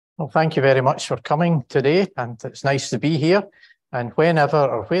Well, thank you very much for coming today, and it's nice to be here. And whenever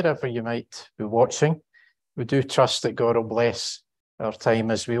or wherever you might be watching, we do trust that God will bless our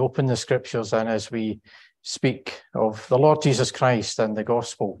time as we open the scriptures and as we speak of the Lord Jesus Christ and the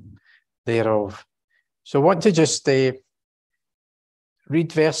gospel thereof. So I want to just read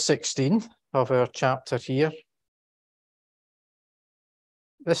verse 16 of our chapter here.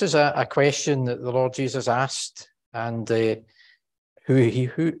 This is a question that the Lord Jesus asked, and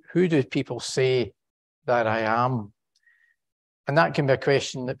who do people say that I am? And that can be a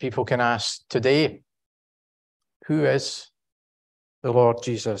question that people can ask today. Who is the Lord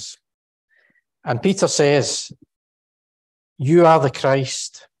Jesus? And Peter says, you are the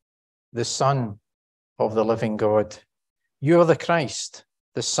Christ, the Son of the living God. You are the Christ,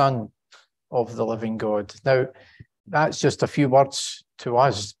 the Son of the living God. Now, that's just a few words to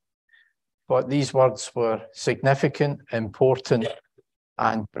us, but these words were significant, important,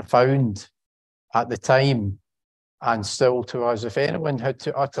 and profound at the time, and still to us. If anyone had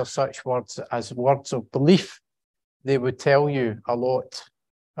to utter such words as words of belief, they would tell you a lot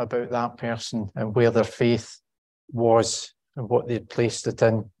about that person and where their faith was and what they'd placed it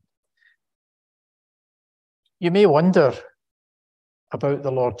in. You may wonder about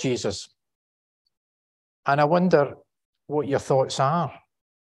the Lord Jesus, and I wonder what your thoughts are,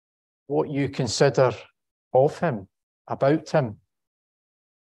 what you consider of him, about him.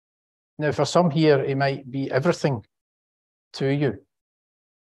 Now, for some here, he might be everything to you,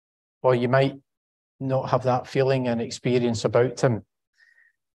 or you might not have that feeling and experience about him.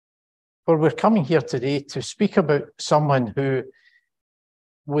 For we're coming here today to speak about someone who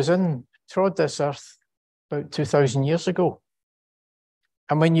trod this earth about 2,000 years ago.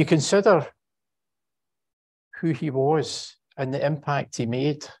 And when you consider who he was and the impact he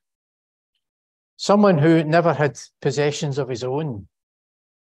made, someone who never had possessions of his own,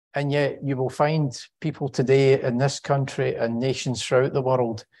 and yet you will find people today in this country and nations throughout the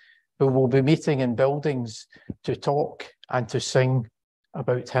world who will be meeting in buildings to talk and to sing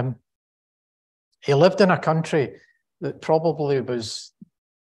about him. He lived in a country that probably was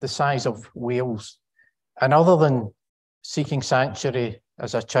the size of Wales, and other than seeking sanctuary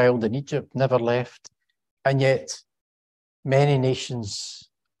as a child in Egypt, never left. And yet many nations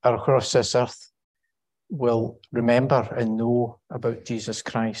across this earth will remember and know about Jesus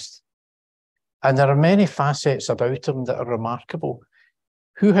Christ. And there are many facets about him that are remarkable.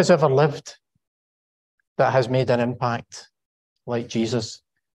 Who has ever lived that has made an impact like Jesus?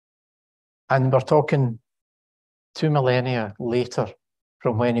 And we're talking 2 millennia later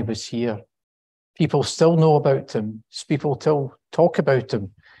from when he was here. People still know about him. People still talk about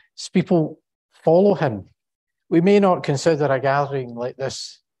him. People follow him. We may not consider a gathering like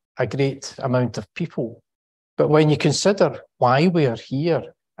this a great amount of people, but when you consider why we are here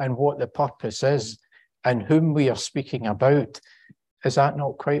and what the purpose is and whom we are speaking about, is that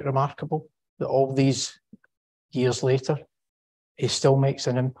not quite remarkable that all these years later, he still makes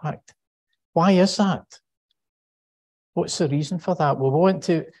an impact? Why is that? What's the reason for that? We want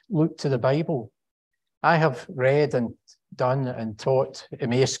to look to the Bible. I have read and done and taught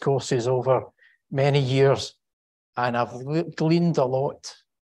Emmaus courses over many years, and I've gleaned a lot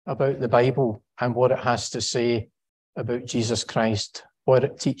about the Bible and what it has to say about Jesus Christ, what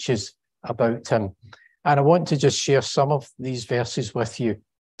it teaches about him. And I want to just share some of these verses with you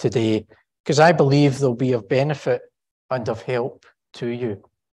today, because I believe they'll be of benefit and of help to you.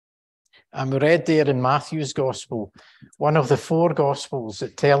 And we read there in Matthew's Gospel, one of the 4 Gospels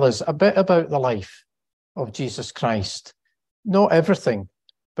that tell us a bit about the life of Jesus Christ. Not everything,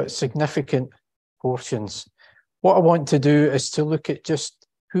 but significant portions. What I want to do is to look at just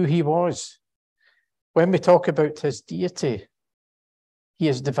who he was. When we talk about his deity, he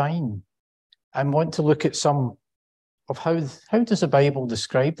is divine. I want to look at some of how does the Bible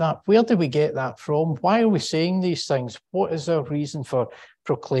describe that? Where do we get that from? Why are we saying these things? What is our reason for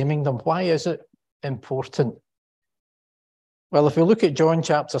proclaiming them? Why is it important? Well, if we look at John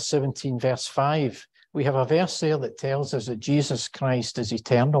chapter 17, verse 5, we have a verse there that tells us that Jesus Christ is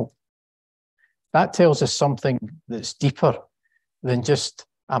eternal. That tells us something that's deeper than just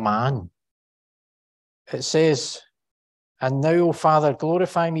a man. It says, and now, O Father,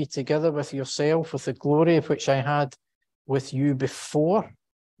 glorify me together with yourself, with the glory which I had with you before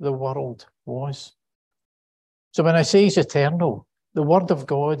the world was. So when I say he's eternal, the word of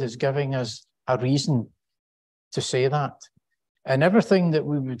God is giving us a reason to say that. And everything that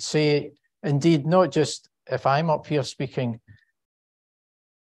we would say, indeed, not just if I'm up here speaking,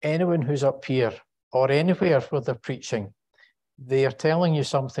 anyone who's up here or anywhere where they're preaching, they are telling you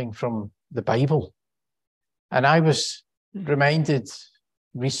something from the Bible. And I was reminded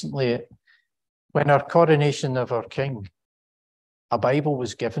recently, when our coronation of our king, a Bible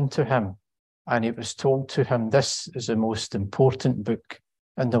was given to him, and it was told to him, this is the most important book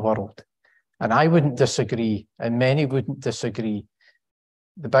in the world. And I wouldn't disagree, and many wouldn't disagree.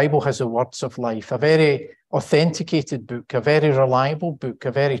 The Bible has the words of life, a very authenticated book, a very reliable book,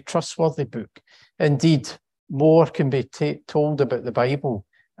 a very trustworthy book. Indeed, more can be told about the Bible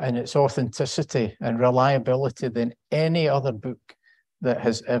and its authenticity and reliability than any other book that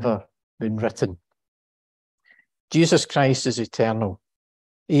has ever been written. Jesus Christ is eternal.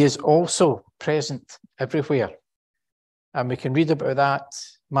 He is also present everywhere. And we can read about that,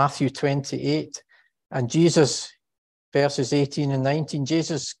 Matthew 28. And Jesus, verses 18 and 19,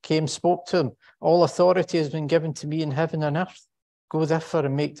 Jesus came, spoke to them. All authority has been given to me in heaven and earth. Go therefore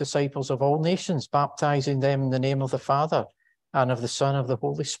and make disciples of all nations, baptizing them in the name of the Father and of the Son of the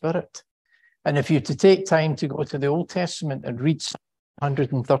Holy Spirit. And if you were to take time to go to the Old Testament and read Psalm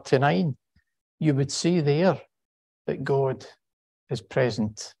 139, you would see there that God is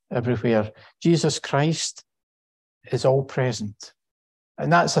present everywhere. Jesus Christ is all present.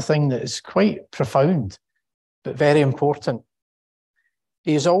 And that's a thing that is quite profound, but very important.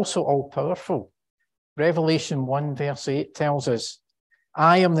 He is also all-powerful. Revelation 1 verse 8 tells us,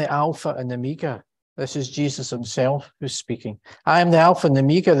 I am the Alpha and the Omega. This is Jesus himself who's speaking. I am the Alpha and the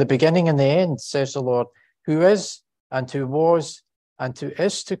Omega, the beginning and the end, says the Lord, who is and who was and who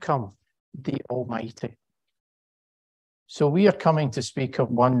is to come, the Almighty. So we are coming to speak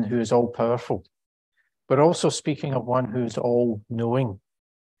of one who is all-powerful, but also speaking of one who is all-knowing.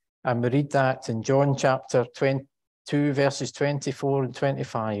 And we read that in John chapter 22, verses 24 and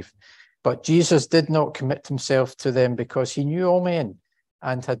 25. But Jesus did not commit himself to them because he knew all men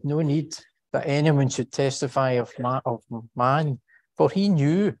and had no need that anyone should testify of man, for he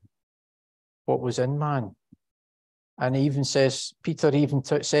knew what was in man. And he even says, Peter even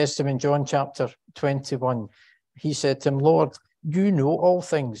says to him in John chapter 21, he said to him, Lord, you know all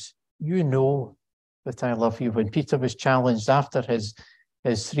things. You know that I love you. When Peter was challenged after his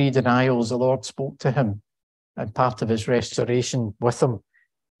 3 denials, the Lord spoke to him, and part of his restoration with him.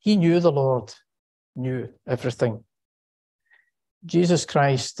 He knew the Lord knew everything. Jesus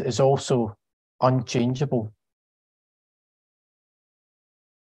Christ is also unchangeable.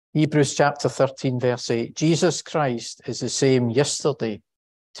 Hebrews chapter 13, verse 8, Jesus Christ is the same yesterday,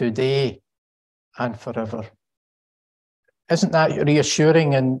 today, and forever. Isn't that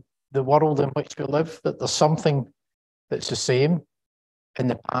reassuring in the world in which we live, that there's something that's the same in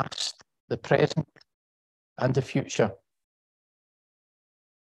the past, the present, and the future?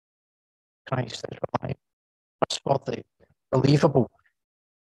 Christ is reliable, trustworthy, believable.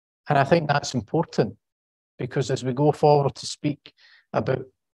 And I think that's important, because as we go forward to speak about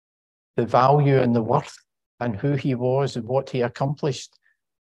the value and the worth and who he was and what he accomplished,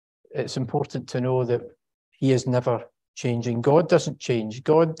 it's important to know that he is never changing. God doesn't change.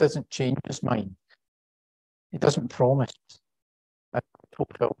 God doesn't change his mind. He doesn't promise and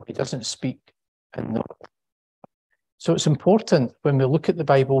fulfill. He doesn't speak and not. So it's important when we look at the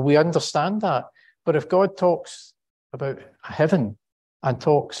Bible, we understand that. But if God talks about heaven and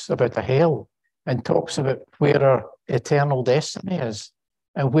talks about a hell and talks about where our eternal destiny is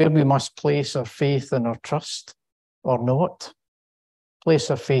and where we must place our faith and our trust or not place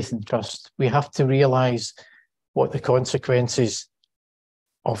our faith and trust, we have to realize what the consequences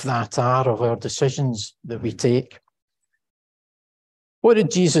of that are, of our decisions that we take. What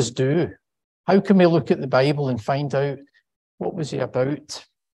did Jesus do? How can we look at the Bible and find out what was he about?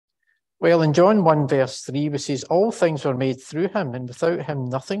 Well, in John 1 verse 3, we says, all things were made through him, and without him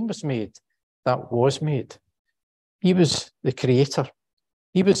nothing was made that was made. He was the creator.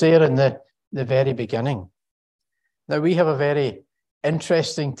 He was there in the very beginning. Now, we have a very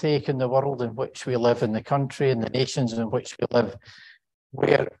interesting take in the world in which we live, in the country and the nations in which we live,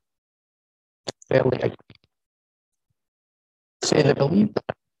 where fairly say they believe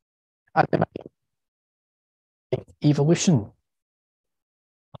that evolution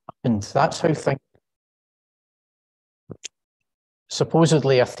happened. That's how things,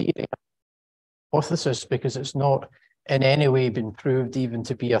 supposedly a theory, hypothesis, because it's not in any way been proved even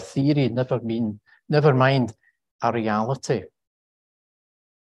to be a theory, never mind a reality.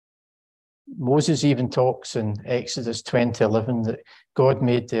 Moses even talks in Exodus 20:11 that God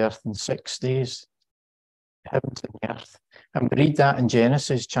made the earth in 6 days, heavens and the earth. And we read that in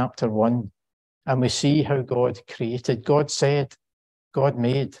Genesis chapter 1, and we see how God created. God said, God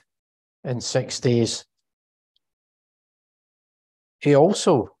made in 6 days. He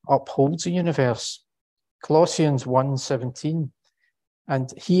also upholds the universe. Colossians 1:17,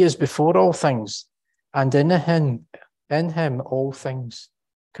 and he is before all things, and in him all things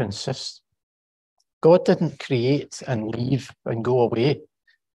consists. God didn't create and leave and go away.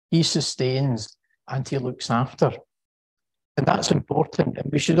 He sustains and he looks after. And that's important.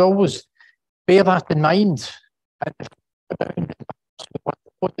 And we should always bear that in mind. And the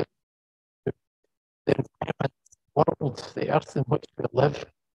environment, world, the earth in which we live,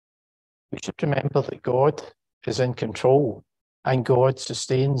 we should remember that God is in control and God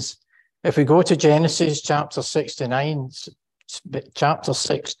sustains. If we go to Genesis chapter 69, chapter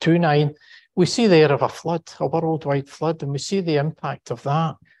 6 to 9, we see there of a flood, a worldwide flood, and we see the impact of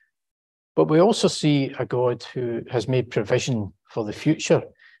that. But we also see a God who has made provision for the future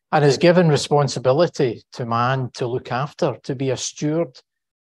and has given responsibility to man to look after, to be a steward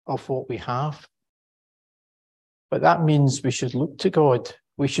of what we have. But that means we should look to God.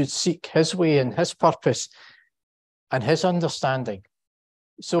 We should seek his way and his purpose and his understanding.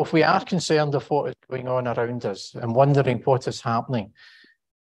 So if we are concerned of what is going on around us and wondering what is happening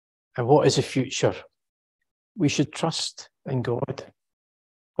and what is the future, we should trust in God,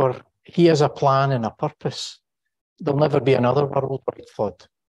 for he has a plan and a purpose. There'll never be another worldwide flood.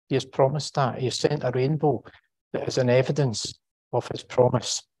 He has promised that. He has sent a rainbow that is an evidence of his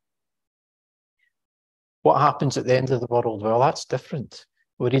promise. What happens at the end of the world? Well, that's different.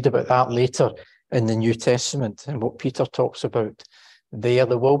 We'll read about that later in the New Testament and what Peter talks about. There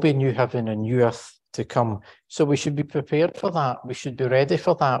will be new heaven and new earth to come. So we should be prepared for that. We should be ready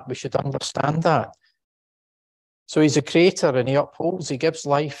for that. We should understand that. So he's a creator and he upholds, he gives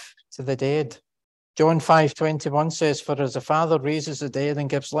life to the dead. John 5:21 says, for as the Father raises the dead and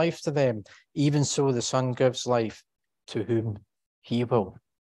gives life to them, even so the Son gives life to whom he will.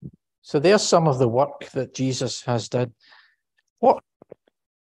 So there's some of the work that Jesus has done. What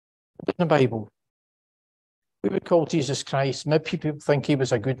in the Bible? We would call Jesus Christ. Maybe people think he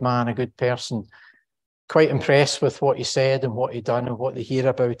was a good man, a good person, quite impressed with what he said and what he done and what they hear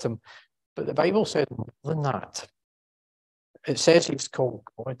about him. But the Bible said more than that. It says he's called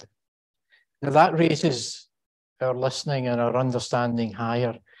God. Now that raises our listening and our understanding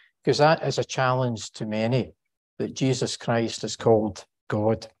higher, because that is a challenge to many, that Jesus Christ is called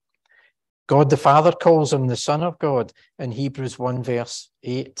God. God the Father calls him the Son of God in Hebrews 1 verse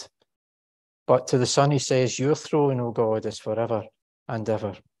 8. But to the Son he says, your throne, O God, is forever and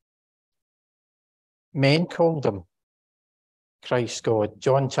ever. Men called him Christ God.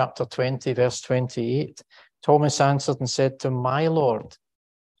 John chapter 20 verse 28. Thomas answered and said to him, my Lord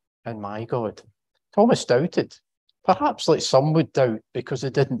and my God. Thomas doubted, perhaps like some would doubt because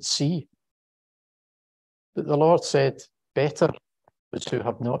they didn't see. But the Lord said, better those who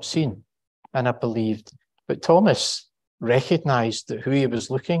have not seen and have believed. But Thomas recognized that who he was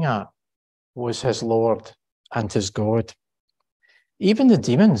looking at was his Lord and his God. Even the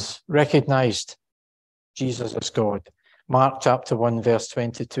demons recognized Jesus as God. Mark chapter 1 verse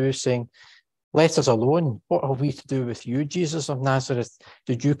 22 saying, let us alone. What have we to do with you, Jesus of Nazareth?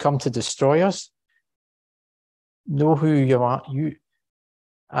 Did you come to destroy us? Know who you are.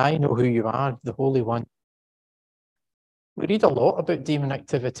 I know who you are, the Holy One. We read a lot about demon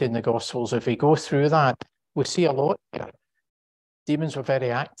activity in the Gospels. If we go through that, we see a lot there. Demons were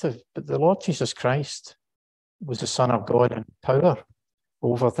very active, but the Lord Jesus Christ was the Son of God and power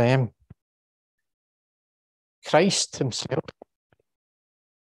over them. Christ himself,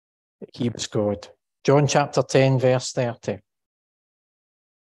 he was God. John chapter 10, verse 30.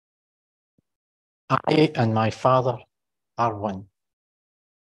 I and my Father are one.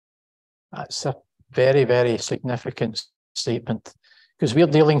 That's a very, very significant statement, because we're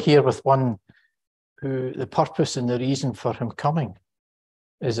dealing here with one who the purpose and the reason for him coming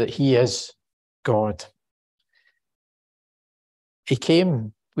is that he is God. He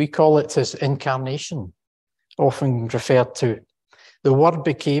came, we call it his incarnation, often referred to. The Word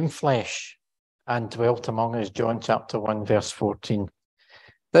became flesh and dwelt among us, John chapter 1, verse 14.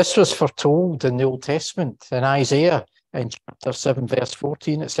 This was foretold in the Old Testament, in Isaiah, in chapter 7, verse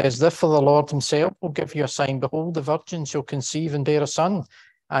 14. It says, therefore the Lord himself will give you a sign. Behold, the virgin shall conceive and bear a son,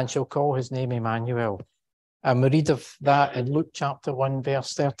 and shall call his name Emmanuel. And we read of that in Luke chapter 1,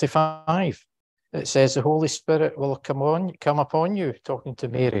 verse 35. It says, the Holy Spirit will come upon you, talking to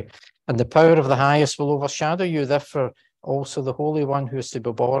Mary, and the power of the highest will overshadow you. Therefore, also the Holy One who is to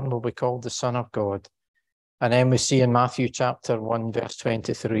be born will be called the Son of God. And then we see in Matthew chapter 1, verse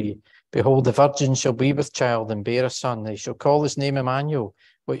 23, behold, the virgin shall be with child and bear a son. They shall call his name Emmanuel,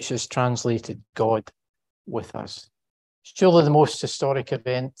 which is translated God with us. It's surely the most historic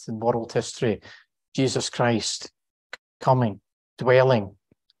event in world history, Jesus Christ coming, dwelling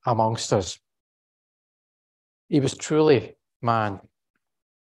amongst us. He was truly man.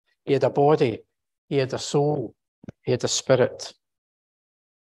 He had a body, he had a soul, he had a spirit.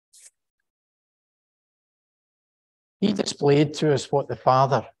 He displayed to us what the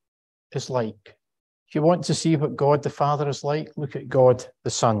Father is like. If you want to see what God the Father is like, look at God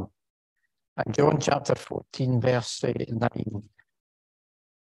the Son. And John chapter 14, verse 9.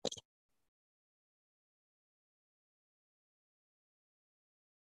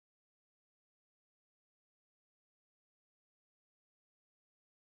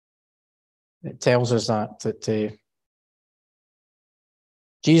 It tells us that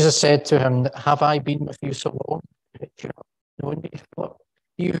Jesus said to him, "Have I been with you so long? You have known me, Philip.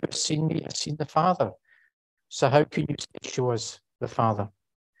 You who have seen me has seen the Father. So how can you say, show us the Father?"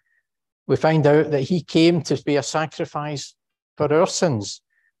 We find out that he came to be a sacrifice for our sins.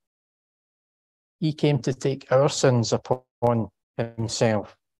 He came to take our sins upon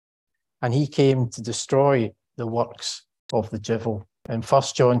himself. And he came to destroy the works of the devil. And 1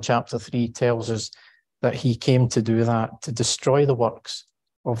 John chapter 3 tells us that he came to do that, to destroy the works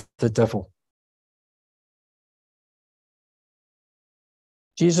of the devil.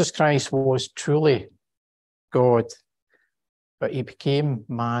 Jesus Christ was truly God, but he became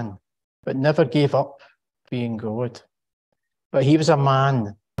man, but never gave up being God. But he was a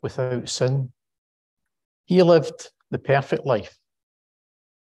man without sin. He lived the perfect life,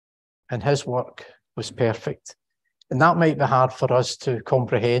 and his work was perfect. And that might be hard for us to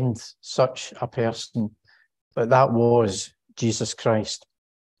comprehend such a person, but that was Jesus Christ.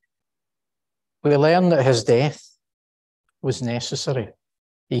 We learn that his death was necessary.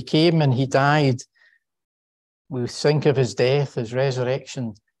 He came and he died. We think of his death, his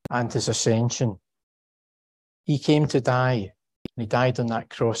resurrection, and his ascension. He came to die, and he died on that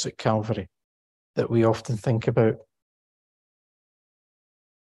cross at Calvary that we often think about.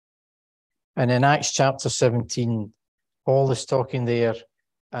 And in Acts chapter 17, Paul is talking there,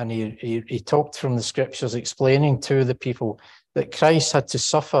 and he talked from the scriptures, explaining to the people that Christ had to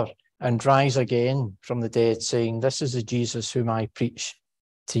suffer and rise again from the dead, saying, "This is the Jesus whom I preach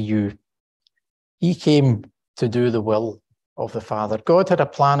to you." He came to do the will of the Father. God had a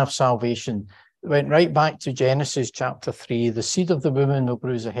plan of salvation. It went right back to Genesis chapter 3. The seed of the woman will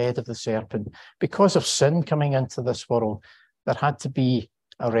bruise the head of the serpent. Because of sin coming into this world, there had to be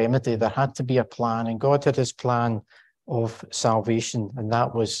a remedy. There had to be a plan. And God had his plan of salvation, and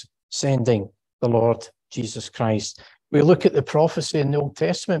that was sending the Lord Jesus Christ. We look at the prophecy in the Old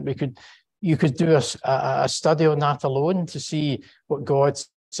Testament. You could do a study on that alone to see what God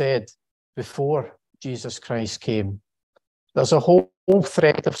said before Jesus Christ came. There's a whole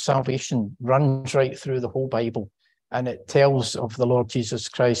thread of salvation runs right through the whole Bible, and it tells of the Lord Jesus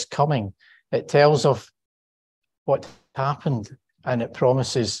Christ coming. It tells of what happened, and it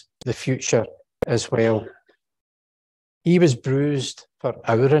promises the future as well. He was bruised for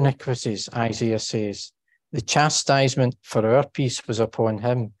our iniquities, Isaiah says. The chastisement for our peace was upon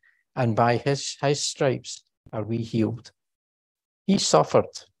him, and by his stripes are we healed. He suffered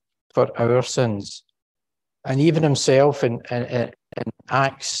for our sins. And even himself in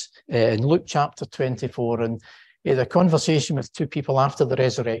Acts, in Luke chapter 24, and he had a conversation with two people after the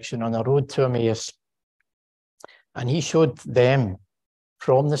resurrection on a road to Emmaus. And he showed them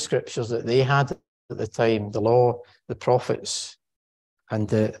from the scriptures that they had at the time, the law, the prophets, and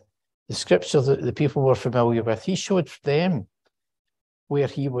the scripture that the people were familiar with. He showed them where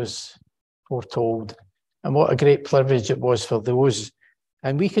he was foretold. And what a great privilege it was for those.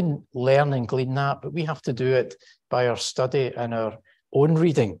 And we can learn and glean that, but we have to do it by our study and our own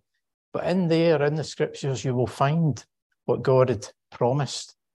reading. But in there, in the scriptures, you will find what God had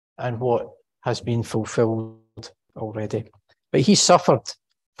promised and what has been fulfilled already. But he suffered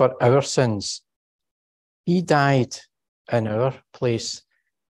for our sins. He died in our place.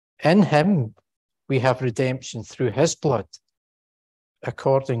 In him, we have redemption through his blood,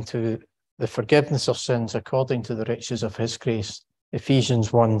 according to the forgiveness of sins, according to the riches of his grace.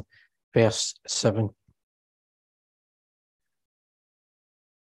 Ephesians 1, verse 7.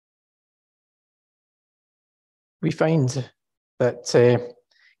 We find that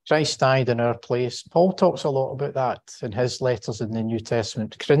Christ died in our place. Paul talks a lot about that in his letters in the New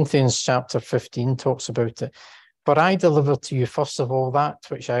Testament. Corinthians chapter 15 talks about it. "For I delivered to you first of all that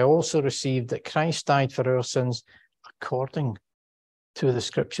which I also received, that Christ died for our sins according to the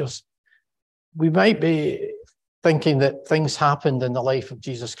scriptures." We might be thinking that things happened in the life of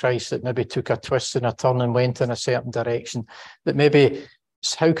Jesus Christ that maybe took a twist and a turn and went in a certain direction, that maybe,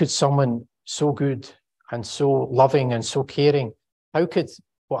 how could someone so good and so loving and so caring, how could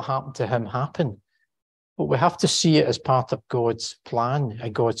what happened to him happen? But we have to see it as part of God's plan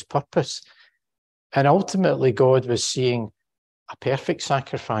and God's purpose. And ultimately, God was seeing a perfect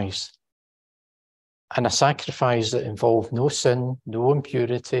sacrifice, and a sacrifice that involved no sin, no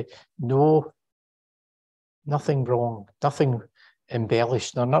impurity, no Nothing wrong, nothing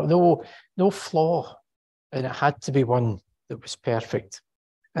embellished, no flaw. And it had to be one that was perfect.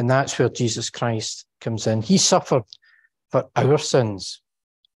 And that's where Jesus Christ comes in. He suffered for our sins,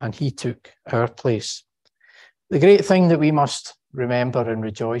 and he took our place. The great thing that we must remember and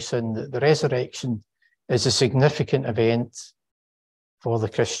rejoice in, that the resurrection is a significant event for the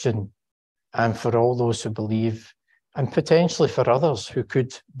Christian and for all those who believe, and potentially for others who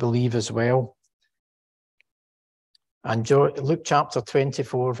could believe as well. And Luke chapter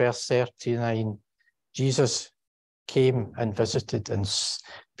 24, verse 39, Jesus came and visited, and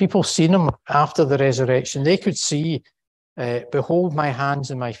people seen him after the resurrection. They could see, behold my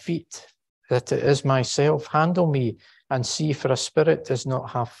hands and my feet, that it is myself. Handle me and see, for a spirit does not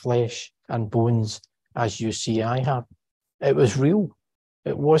have flesh and bones as you see I have. It was real.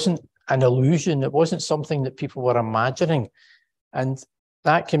 It wasn't an illusion. It wasn't something that people were imagining. And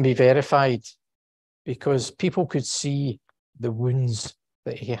that can be verified because people could see the wounds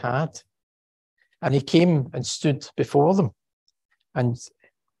that he had. And he came and stood before them. And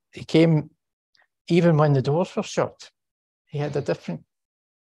he came even when the doors were shut. He had a different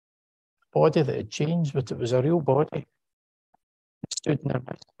body that had changed, but it was a real body. He stood in their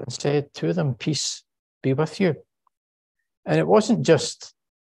midst and said to them, peace be with you. And it wasn't just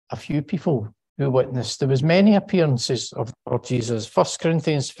a few people who witnessed. There was many appearances of Jesus. 1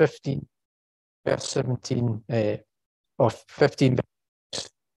 Corinthians 15, verse 17, or 15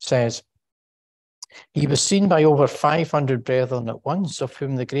 says, he was seen by over 500 brethren at once, of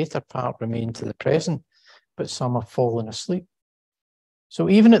whom the greater part remain to the present, but some have fallen asleep. So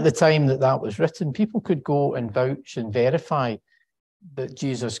even at the time that that was written, people could go and vouch and verify that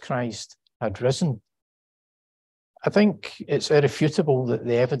Jesus Christ had risen. I think it's irrefutable that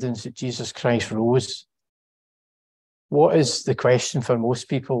the evidence that Jesus Christ rose. What is the question for most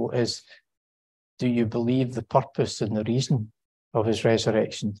people is, do you believe the purpose and the reason of his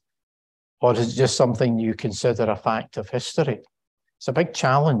resurrection? Or is it just something you consider a fact of history? It's a big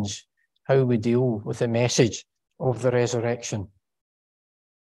challenge how we deal with the message of the resurrection.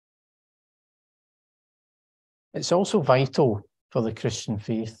 It's also vital for the Christian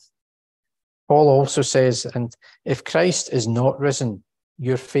faith. Paul also says, and if Christ is not risen,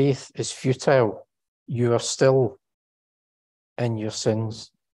 your faith is futile. You are still in your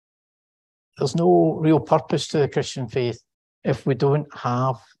sins. There's no real purpose to the Christian faith if we don't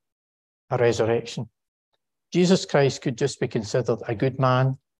have a resurrection. Jesus Christ could just be considered a good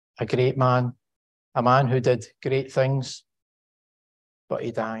man, a great man, a man who did great things, but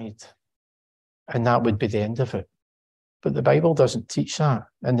he died. And that would be the end of it. But the Bible doesn't teach that,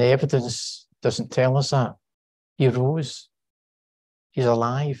 and the evidence doesn't tell us that. He rose. He's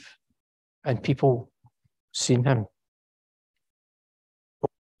alive, and people seen him.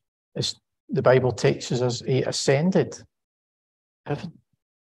 The Bible teaches us he ascended heaven.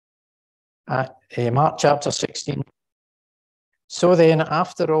 Mark chapter 16. So then,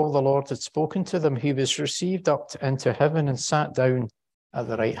 after all the Lord had spoken to them, he was received up into heaven and sat down at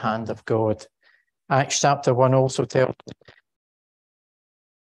the right hand of God. Acts chapter 1 also tells us,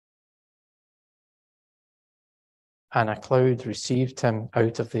 and a cloud received him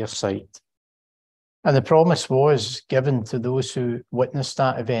out of their sight. And the promise was given to those who witnessed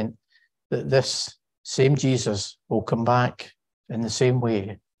that event, that this same Jesus will come back in the same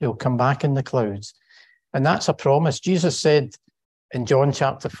way. He'll come back in the clouds. And that's a promise. Jesus said in John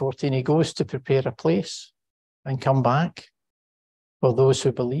chapter 14, he goes to prepare a place and come back for those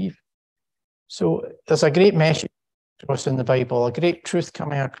who believe. So there's a great message to us in the Bible, a great truth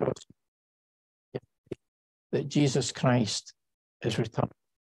coming across, that Jesus Christ is returned.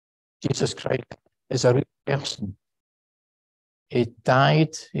 Jesus Christ is a real person. He died,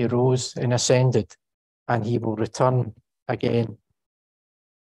 he rose and ascended, and he will return again.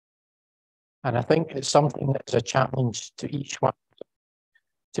 And I think it's something that's a challenge to each one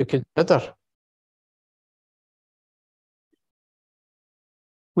to consider.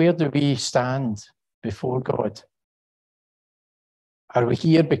 Where do we stand before God? Are we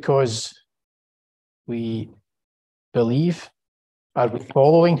here because we believe? Are we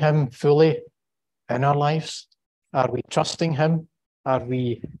following him fully in our lives? Are we trusting him? Are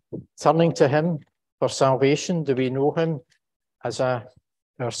we turning to him for salvation? Do we know him as our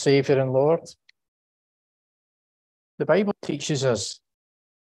Saviour and Lord? The Bible teaches us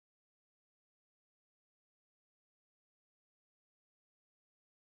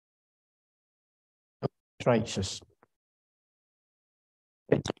righteous.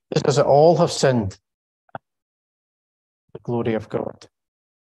 It teaches us that all have sinned, the glory of God.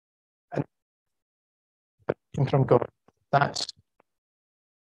 And from God, that's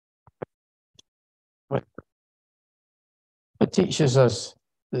It teaches us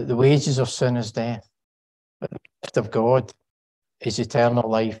that the wages of sin is death, but the gift of God is eternal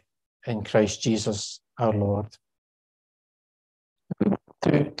life in Christ Jesus our Lord. If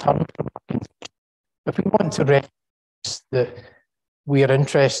we want to recognize that we are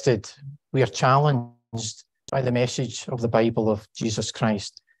interested, we are challenged by the message of the Bible of Jesus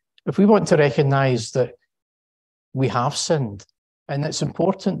Christ, if we want to recognize that we have sinned, and it's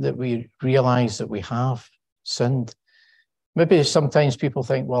important that we realize that we have sinned. Maybe sometimes people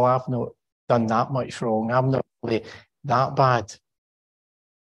think, well, I've not done that much wrong. I'm not really that bad.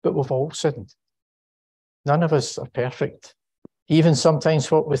 But we've all sinned. None of us are perfect. Even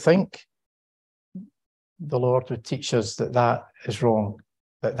sometimes what we think, the Lord would teach us that that is wrong,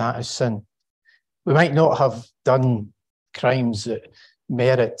 that that is sin. We might not have done crimes that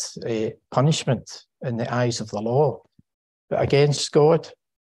merit punishment in the eyes of the law, but against God,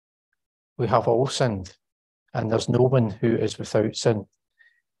 we have all sinned, and there's no one who is without sin.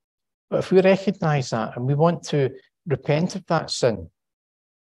 But if we recognize that and we want to repent of that sin,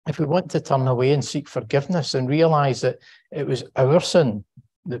 if we want to turn away and seek forgiveness and realize that it was our sin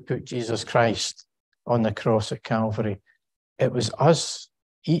that put Jesus Christ on the cross at Calvary, it was us,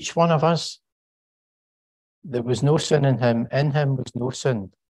 each one of us. There was no sin in him was no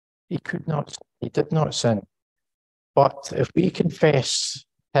sin. He did not sin. But if we confess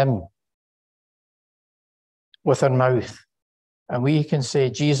him with our mouth, and we can say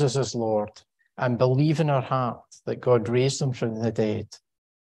Jesus is Lord, and believe in our heart that God raised him from the dead,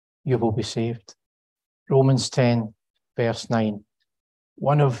 you will be saved. Romans 10, verse 9.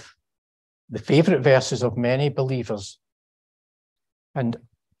 One of the favourite verses of many believers. And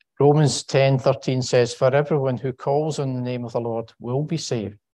Romans 10:13 says, for everyone who calls on the name of the Lord will be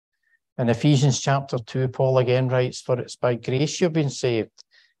saved. In Ephesians chapter 2, Paul again writes, for it's by grace you've been saved,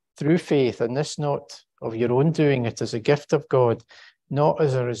 through faith, and this not of your own doing, it is a gift of God, not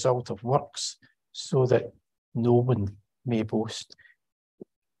as a result of works, so that no one may boast.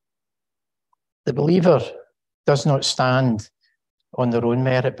 The believer does not stand on their own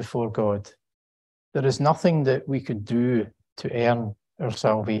merit before God. There is nothing that we could do to earn our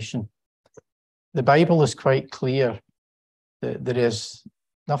salvation. The Bible is quite clear that there is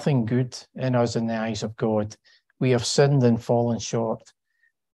nothing good in us in the eyes of God. We have sinned and fallen short.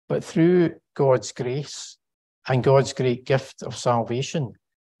 But through God's grace and God's great gift of salvation,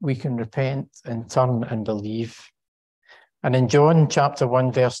 we can repent and turn and believe. And in John chapter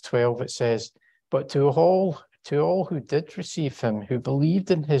 1, verse 12, it says, but to all who did receive him, who believed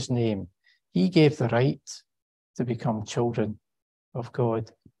in his name, he gave the right to become children of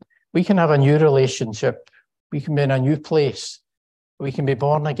God. We can have a new relationship. We can be in a new place. We can be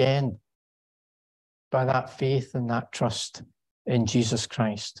born again by that faith and that trust in Jesus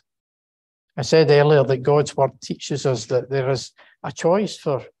Christ. I said earlier that God's word teaches us that there is a choice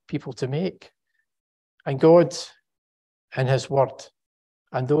for people to make. And God, in his word,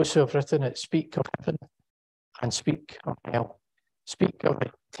 and those who have written it, speak of heaven and speak of hell, speak of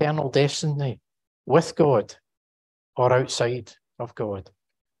eternal destiny with God or outside of God.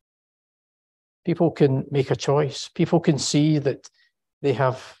 People can make a choice. People can see that they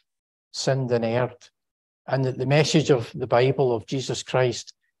have sinned and erred, and that the message of the Bible of Jesus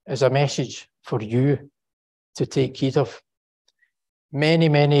Christ is a message for you to take heed of. Many,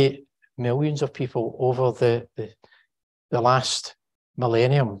 many millions of people over the last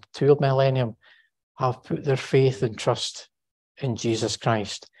millennium, 2 millennium, have put their faith and trust in Jesus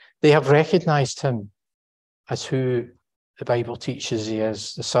Christ. They have recognized him as who the Bible teaches he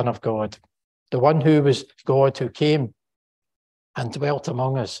is, the Son of God, the one who was God, who came and dwelt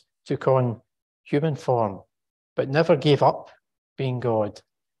among us, took on human form, but never gave up being God.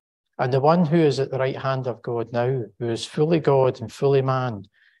 And the one who is at the right hand of God now, who is fully God and fully man,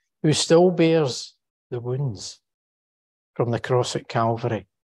 who still bears the wounds from the cross at Calvary.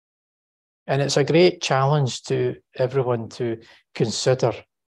 And it's a great challenge to everyone to consider,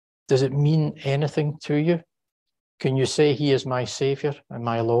 does it mean anything to you? Can you say he is my Saviour and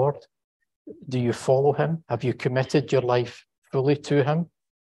my Lord? Do you follow him? Have you committed your life fully to him?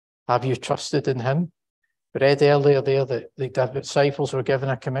 Have you trusted in him? We read earlier there that the disciples were given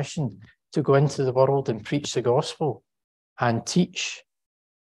a commission to go into the world and preach the gospel and teach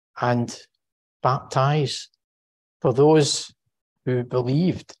and baptize for those who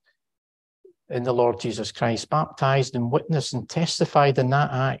believed in the Lord Jesus Christ, baptized and witnessed and testified in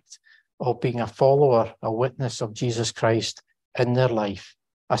that act of being a follower, a witness of Jesus Christ in their life,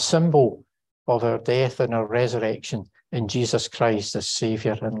 a symbol of our death and our resurrection in Jesus Christ as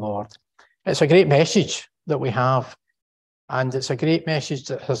Saviour and Lord. It's a great message that we have, and it's a great message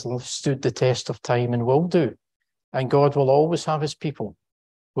that has stood the test of time and will do. And God will always have his people,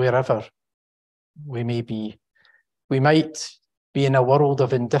 wherever we may be. We might be in a world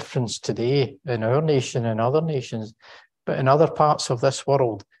of indifference today in our nation and other nations, but in other parts of this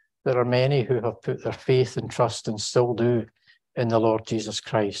world, there are many who have put their faith and trust, and still do, in the Lord Jesus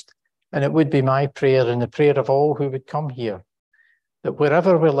Christ. And it would be my prayer, and the prayer of all who would come here, that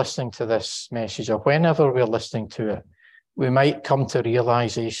wherever we're listening to this message, or whenever we're listening to it, we might come to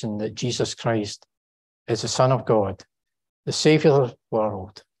realization that Jesus Christ is the Son of God, the Saviour of the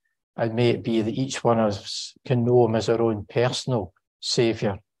world, and may it be that each one of us can know him as our own personal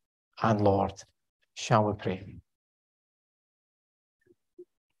Saviour and Lord. Shall we pray?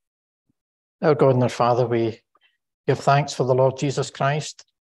 Our God and our Father, we give thanks for the Lord Jesus Christ.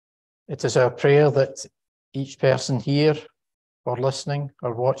 It is our prayer that each person here, or listening,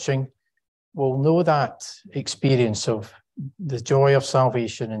 or watching, will know that experience of the joy of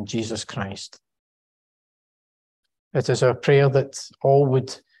salvation in Jesus Christ. It is our prayer that all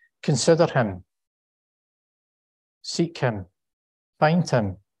would consider him, seek him, find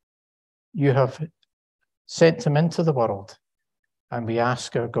him. You have sent him into the world, and we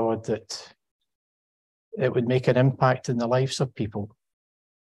ask our God that it would make an impact in the lives of people.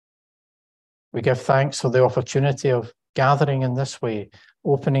 We give thanks for the opportunity of gathering in this way,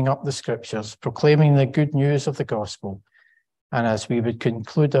 opening up the scriptures, proclaiming the good news of the gospel. And as we would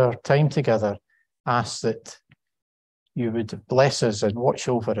conclude our time together, ask that you would bless us and watch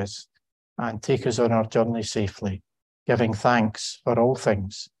over us and take us on our journey safely, giving thanks for all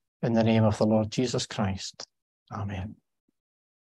things in the name of the Lord Jesus Christ. Amen.